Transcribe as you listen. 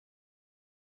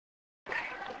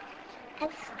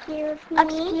Excuse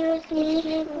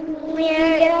me,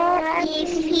 we're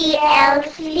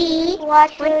ECLC. What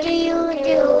do you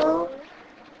do?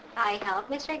 I help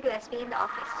Mr. Gillespie in the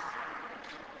office.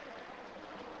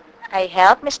 I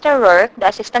help Mr. Rourke, the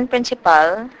assistant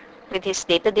principal, with his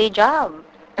day-to-day job.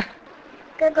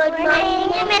 Good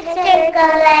morning, Mr.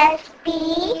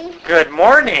 Gillespie. Good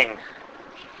morning.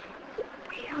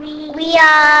 We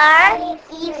are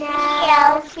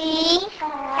ECLC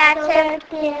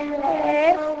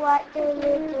Caterpillars. What do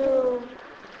you do?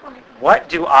 What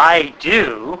do I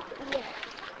do?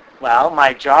 Well,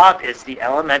 my job is the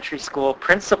elementary school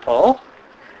principal,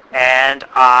 and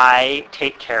I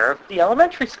take care of the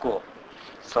elementary school.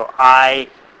 So I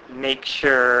make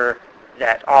sure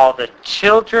that all the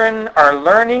children are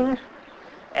learning,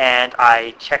 and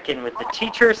I check in with the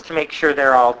teachers to make sure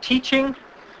they're all teaching,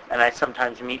 and I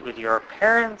sometimes meet with your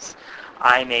parents.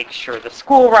 I make sure the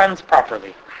school runs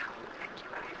properly.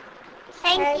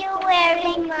 Thank you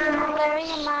very much.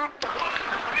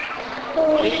 We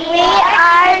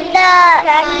are the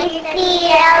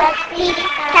ECLC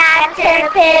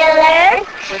Caterpillars.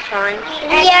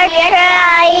 We are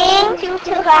trying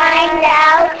to find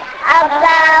out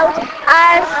about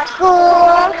our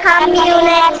school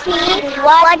community.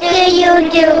 What do you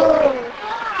do?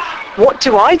 What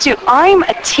do? I'm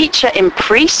a teacher in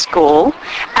preschool,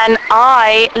 and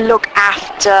I look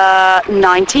after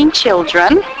 19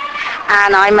 children,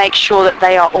 and I make sure that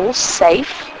they are all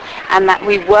safe and that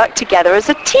we work together as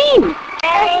a team.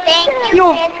 Thank you.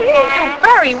 You're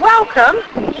very welcome.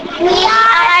 We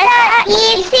are the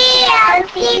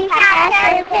ECLC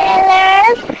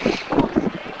Caterpillars,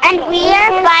 and we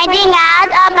are finding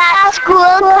out about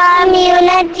school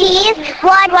communities.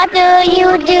 What do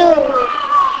you do?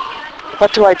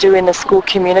 What do I do in the school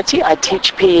community? I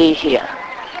teach PE here.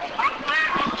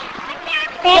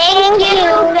 Thank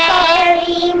you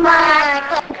very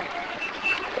much.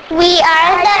 We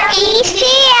are the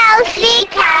ECLC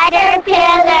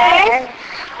Caterpillars.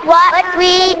 What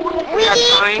we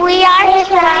are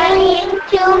trying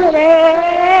to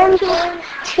learn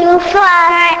to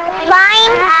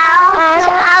find out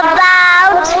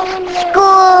about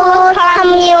school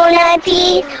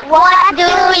communities. What do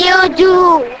you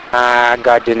do?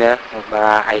 Gardener of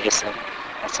ISM.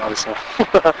 That's also.